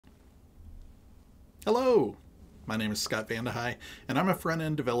Hello, my name is Scott Vandehei, and I'm a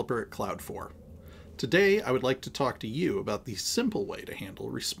front-end developer at Cloud4. Today, I would like to talk to you about the simple way to handle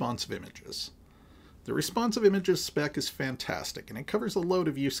responsive images. The responsive images spec is fantastic, and it covers a load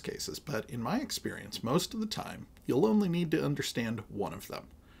of use cases, but in my experience, most of the time, you'll only need to understand one of them,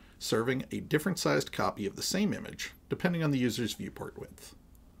 serving a different-sized copy of the same image, depending on the user's viewport width.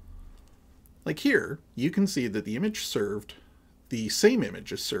 Like here, you can see that the same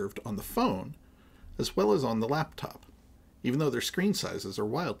image is served on the phone as well as on the laptop, even though their screen sizes are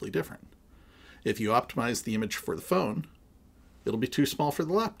wildly different. If you optimize the image for the phone, it'll be too small for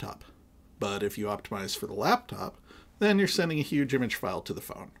the laptop. But if you optimize for the laptop, then you're sending a huge image file to the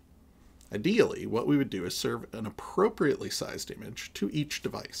phone. Ideally, what we would do is serve an appropriately sized image to each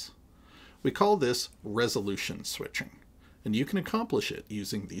device. We call this resolution switching, and you can accomplish it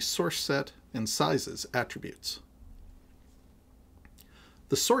using the srcset and sizes attributes.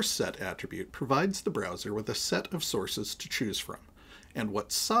 The srcset attribute provides the browser with a set of sources to choose from, and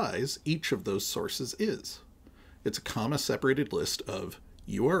what size each of those sources is. It's a comma-separated list of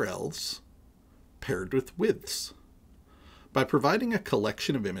URLs paired with widths. By providing a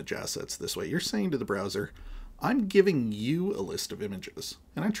collection of image assets this way, you're saying to the browser, I'm giving you a list of images,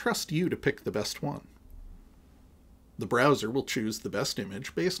 and I trust you to pick the best one. The browser will choose the best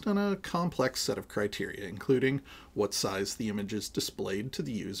image based on a complex set of criteria, including what size the image is displayed to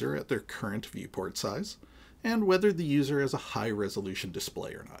the user at their current viewport size, and whether the user has a high-resolution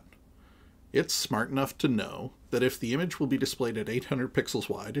display or not. It's smart enough to know that if the image will be displayed at 800 pixels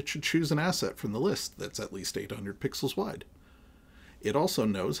wide, it should choose an asset from the list that's at least 800 pixels wide. It also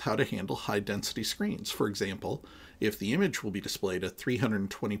knows how to handle high-density screens. For example, if the image will be displayed at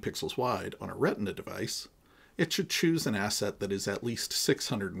 320 pixels wide on a Retina device, it should choose an asset that is at least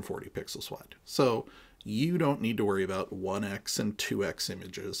 640 pixels wide. So you don't need to worry about 1x and 2x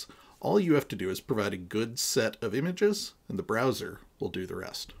images. All you have to do is provide a good set of images, and the browser will do the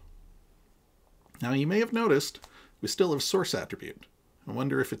rest. Now you may have noticed we still have source attribute. I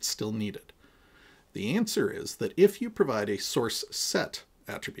wonder if it's still needed. The answer is that if you provide a source set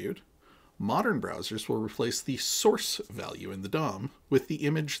attribute, modern browsers will replace the source value in the DOM with the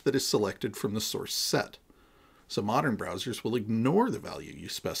image that is selected from the source set. So modern browsers will ignore the value you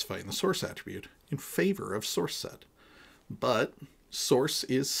specify in the source attribute in favor of source set. But source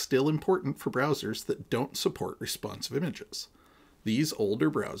is still important for browsers that don't support responsive images. These older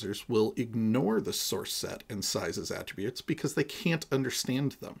browsers will ignore the source set and sizes attributes because they can't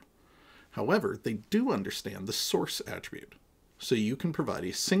understand them. However, they do understand the source attribute, so you can provide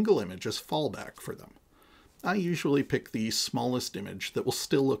a single image as fallback for them. I usually pick the smallest image that will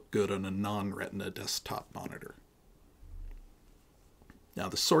still look good on a non-Retina desktop monitor. Now,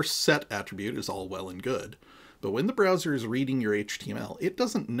 the source set attribute is all well and good, but when the browser is reading your HTML, it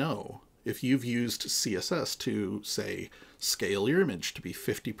doesn't know if you've used CSS to, say, scale your image to be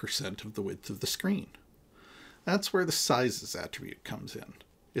 50% of the width of the screen. That's where the sizes attribute comes in.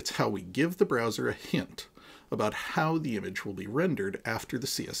 It's how we give the browser a hint about how the image will be rendered after the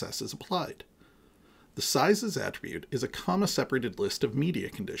CSS is applied. The sizes attribute is a comma-separated list of media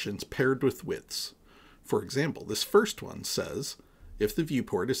conditions paired with widths. For example, this first one says, if the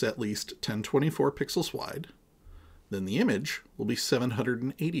viewport is at least 1024 pixels wide, then the image will be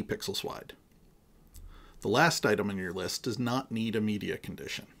 780 pixels wide. The last item on your list does not need a media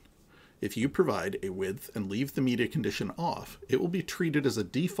condition. If you provide a width and leave the media condition off, it will be treated as a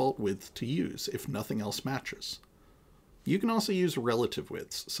default width to use if nothing else matches. You can also use relative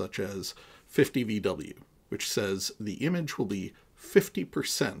widths, such as 50 VW, which says the image will be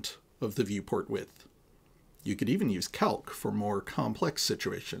 50% of the viewport width. You could even use calc for more complex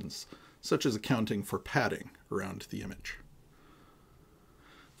situations, such as accounting for padding around the image.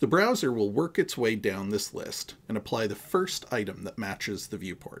 The browser will work its way down this list and apply the first item that matches the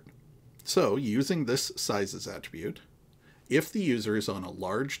viewport. So, using this sizes attribute, if the user is on a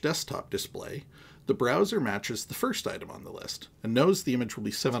large desktop display, the browser matches the first item on the list and knows the image will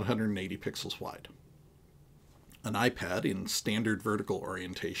be 780 pixels wide. An iPad in standard vertical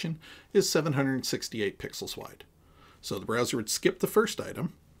orientation is 768 pixels wide. So the browser would skip the first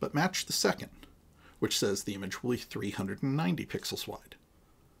item, but match the second, which says the image will be 390 pixels wide.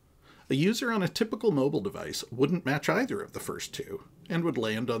 A user on a typical mobile device wouldn't match either of the first two, and would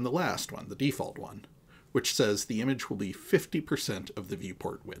land on the last one, the default one, which says the image will be 50% of the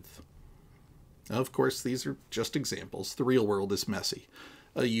viewport width. Now, of course, these are just examples. The real world is messy.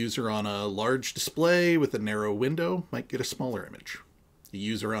 A user on a large display with a narrow window might get a smaller image. A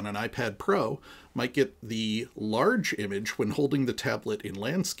user on an iPad Pro might get the large image when holding the tablet in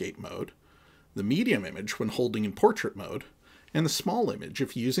landscape mode, the medium image when holding in portrait mode, and the small image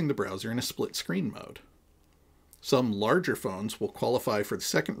if using the browser in a split screen mode. Some larger phones will qualify for the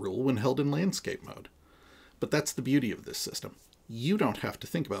second rule when held in landscape mode. But that's the beauty of this system. You don't have to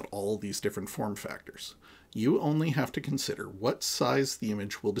think about all these different form factors. You only have to consider what size the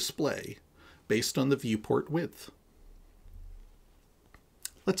image will display based on the viewport width.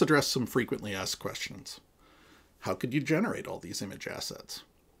 Let's address some frequently asked questions. How could you generate all these image assets?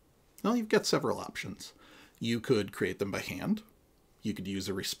 Well, you've got several options. You could create them by hand. You could use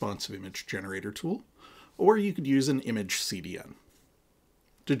a responsive image generator tool, or you could use an image CDN.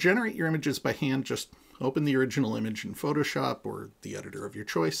 To generate your images by hand, just open the original image in Photoshop or the editor of your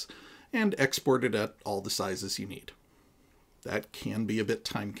choice and export it at all the sizes you need. That can be a bit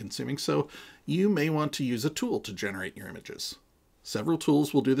time-consuming, so you may want to use a tool to generate your images. Several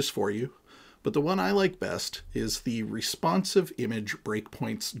tools will do this for you, but the one I like best is the Responsive Image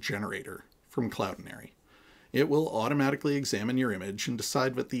Breakpoints Generator from Cloudinary. It will automatically examine your image and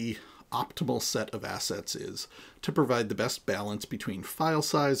decide what the optimal set of assets is to provide the best balance between file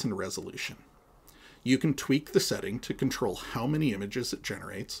size and resolution. You can tweak the setting to control how many images it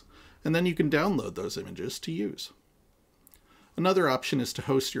generates, and then you can download those images to use. Another option is to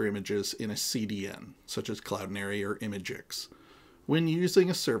host your images in a CDN, such as Cloudinary or ImageX. When using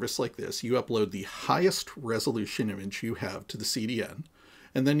a service like this, you upload the highest resolution image you have to the CDN,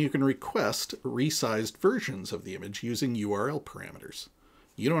 and then you can request resized versions of the image using URL parameters.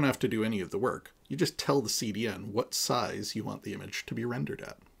 You don't have to do any of the work. You just tell the CDN what size you want the image to be rendered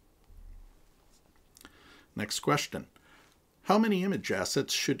at. Next question. How many image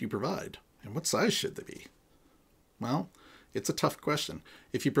assets should you provide, and what size should they be? Well, it's a tough question.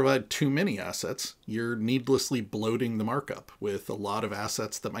 If you provide too many assets, you're needlessly bloating the markup with a lot of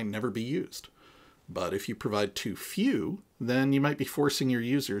assets that might never be used. But if you provide too few, then you might be forcing your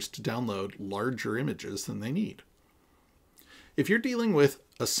users to download larger images than they need. If you're dealing with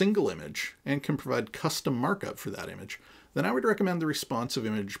a single image and can provide custom markup for that image, then I would recommend the Responsive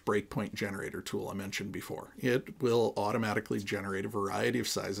Image Breakpoint Generator tool I mentioned before. It will automatically generate a variety of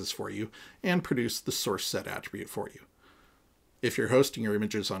sizes for you and produce the srcset attribute for you. If you're hosting your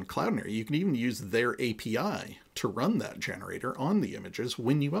images on Cloudinary, you can even use their API to run that generator on the images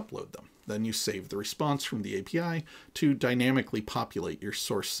when you upload them. Then you save the response from the API to dynamically populate your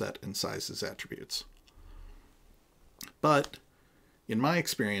srcset and sizes attributes. But in my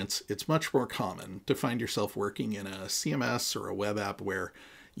experience, it's much more common to find yourself working in a CMS or a web app where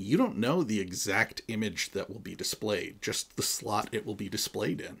you don't know the exact image that will be displayed, just the slot it will be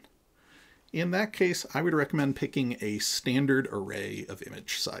displayed in. In that case, I would recommend picking a standard array of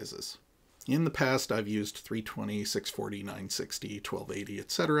image sizes. In the past, I've used 320, 640, 960, 1280,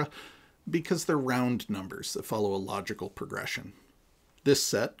 etc. because they're round numbers that follow a logical progression. This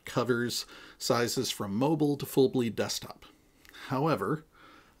set covers sizes from mobile to full bleed desktop. However,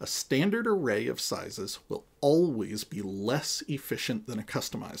 a standard array of sizes will always be less efficient than a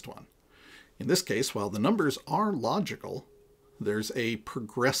customized one. In this case, while the numbers are logical, there's a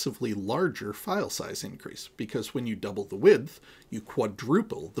progressively larger file size increase because when you double the width, you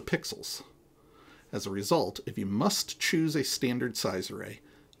quadruple the pixels. As a result, if you must choose a standard size array,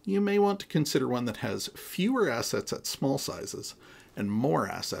 you may want to consider one that has fewer assets at small sizes and more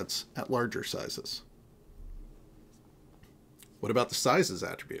assets at larger sizes. What about the sizes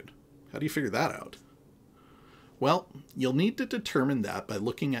attribute? How do you figure that out? Well, you'll need to determine that by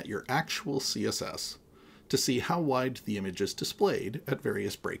looking at your actual CSS to see how wide the image is displayed at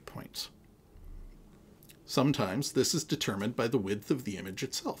various breakpoints. Sometimes this is determined by the width of the image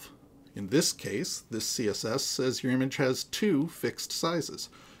itself. In this case, this CSS says your image has two fixed sizes,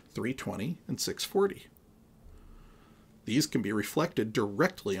 320 and 640. These can be reflected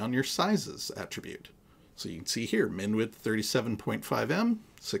directly on your sizes attribute. So you can see here, min width 37.5 em,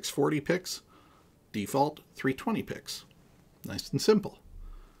 640 pix, default 320 pix. Nice and simple.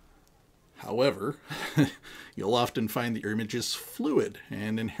 However, you'll often find that your image is fluid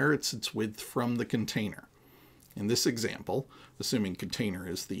and inherits its width from the container. In this example, assuming container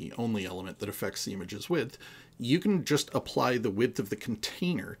is the only element that affects the image's width, you can just apply the width of the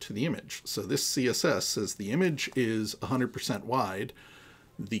container to the image. So this CSS says the image is 100% wide.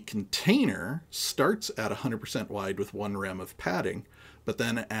 The container starts at 100% wide with 1 rem of padding, but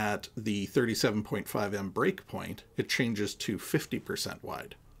then at the 37.5 em breakpoint, it changes to 50%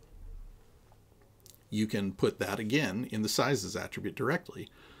 wide. You can put that again in the sizes attribute directly.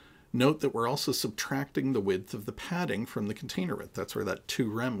 Note that we're also subtracting the width of the padding from the container width. That's where that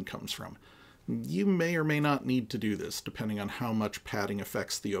 2 rem comes from. You may or may not need to do this depending on how much padding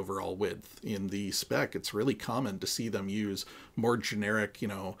affects the overall width. In the spec, it's really common to see them use more generic,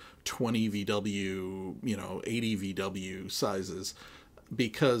 20 VW, 80 VW sizes,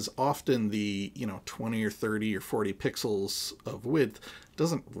 because often the 20 or 30 or 40 pixels of width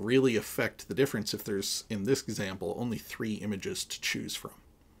doesn't really affect the difference if there's, in this example, only 3 images to choose from.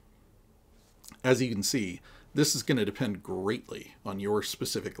 As you can see, this is going to depend greatly on your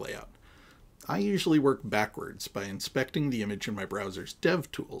specific layout. I usually work backwards by inspecting the image in my browser's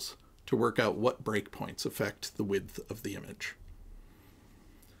dev tools to work out what breakpoints affect the width of the image.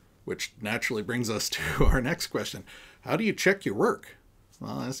 Which naturally brings us to our next question. How do you check your work?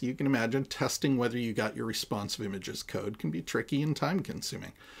 Well, as you can imagine, testing whether you got your responsive images code can be tricky and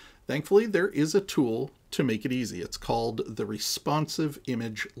time-consuming. Thankfully, there is a tool to make it easy. It's called the Responsive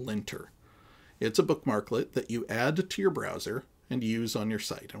Image Linter. It's a bookmarklet that you add to your browser and use on your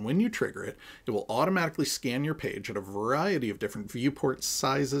site. And when you trigger it, it will automatically scan your page at a variety of different viewport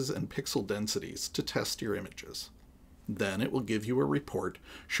sizes and pixel densities to test your images. Then it will give you a report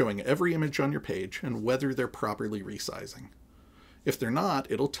showing every image on your page and whether they're properly resizing. If they're not,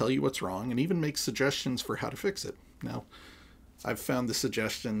 it'll tell you what's wrong and even make suggestions for how to fix it. Now, I've found the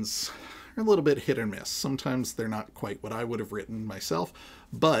suggestions are a little bit hit or miss. Sometimes they're not quite what I would have written myself,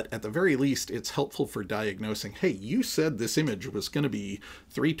 but at the very least, it's helpful for diagnosing, hey, you said this image was going to be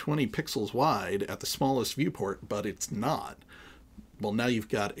 320 pixels wide at the smallest viewport, but it's not. Well, now you've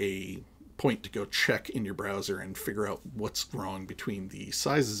got a point to go check in your browser and figure out what's wrong between the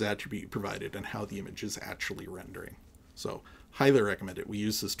sizes attribute you provided and how the image is actually rendering. So, highly recommend it. We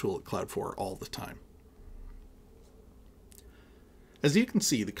use this tool at Cloud4 all the time. As you can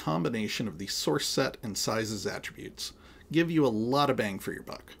see, the combination of the source set and sizes attributes give you a lot of bang for your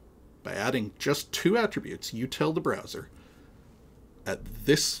buck. By adding just 2 attributes, you tell the browser, at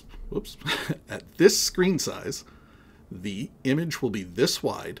this screen size, the image will be this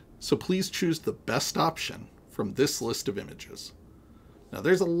wide, so please choose the best option from this list of images. Now,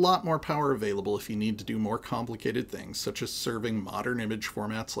 there's a lot more power available if you need to do more complicated things, such as serving modern image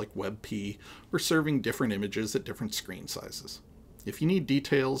formats like WebP, or serving different images at different screen sizes. If you need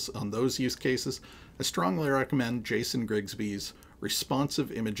details on those use cases, I strongly recommend Jason Grigsby's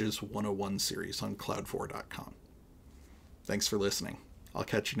Responsive Images 101 series on cloud4.com. Thanks for listening. I'll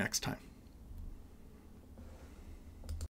catch you next time.